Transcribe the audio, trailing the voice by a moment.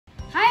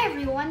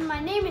everyone, my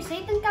name is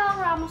Ethan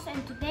Ramos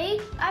and today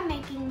I'm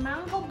making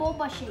mango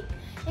boba shake.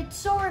 It's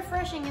so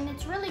refreshing and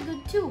it's really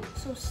good too,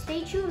 so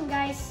stay tuned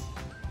guys.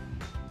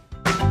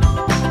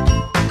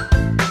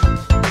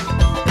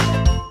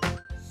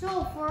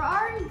 So for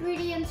our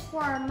ingredients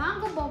for our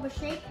mango boba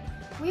shake,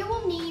 we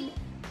will need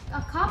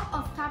a cup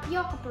of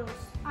tapioca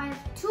pearls. I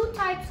have two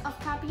types of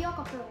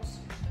tapioca pearls,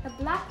 the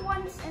black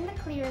ones and the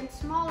clear and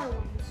smaller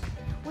ones.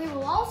 We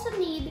will also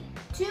need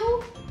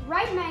 2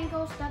 ripe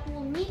mangoes that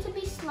will need to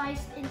be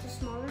sliced into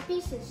smaller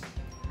pieces,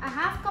 a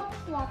half cup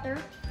of water,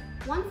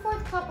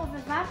 1/4 cup of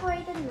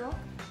evaporated milk,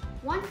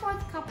 1/4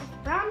 cup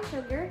of brown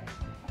sugar,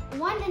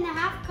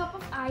 1½ cup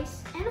of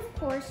ice, and of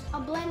course a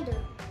blender.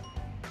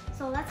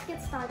 So let's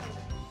get started.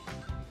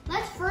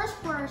 Let's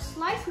first pour our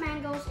sliced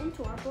mangoes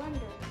into our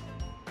blender.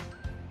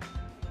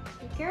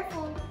 Be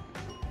careful.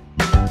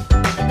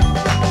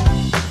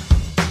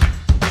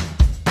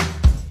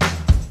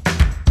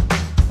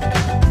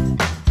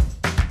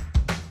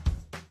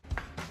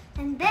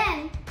 And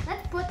then,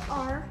 let's put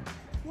our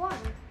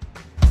water.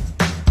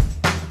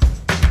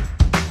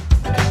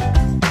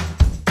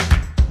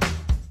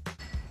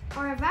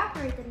 Our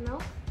evaporated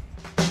milk.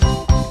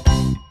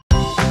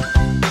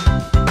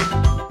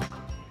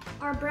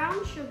 Our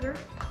brown sugar.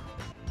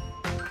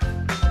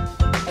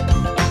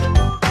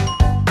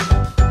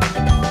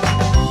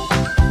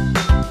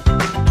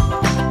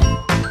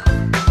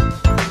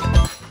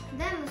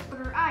 Then let's put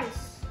our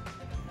ice.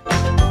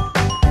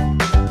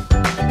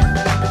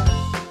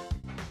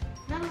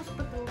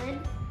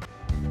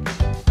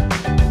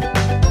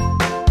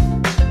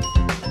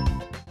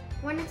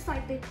 When it's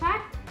slightly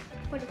packed,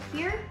 put it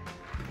here.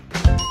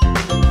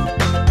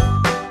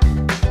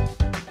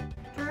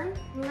 Turn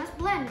and let's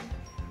blend.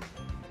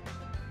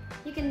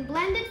 You can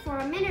blend it for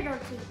a minute or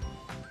 2.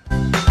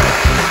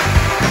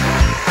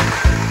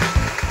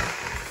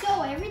 So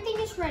everything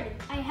is ready.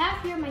 I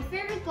have here my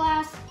favorite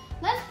glass.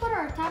 Let's put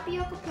our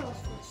tapioca pearls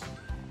first.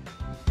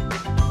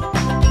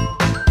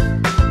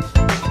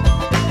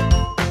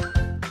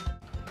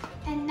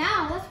 And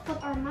now let's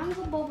put our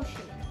mango boba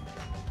shake.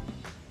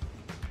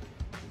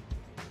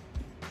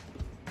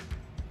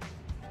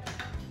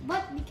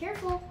 But be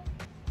careful.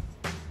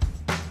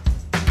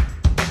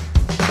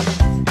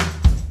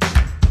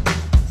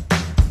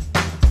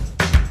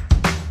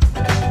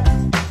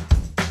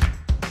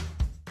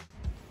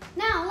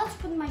 Now let's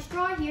put my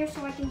straw here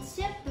so I can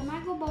sip the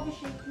mango boba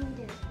shake in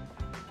there.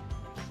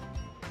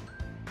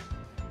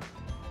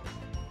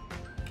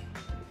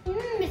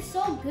 It's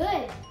so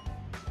good.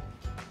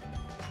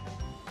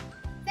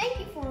 Thank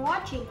you for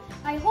watching.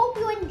 I hope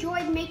you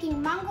enjoyed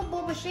making mango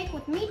boba shake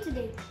with me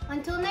today.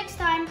 Until next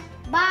time,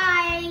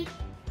 bye!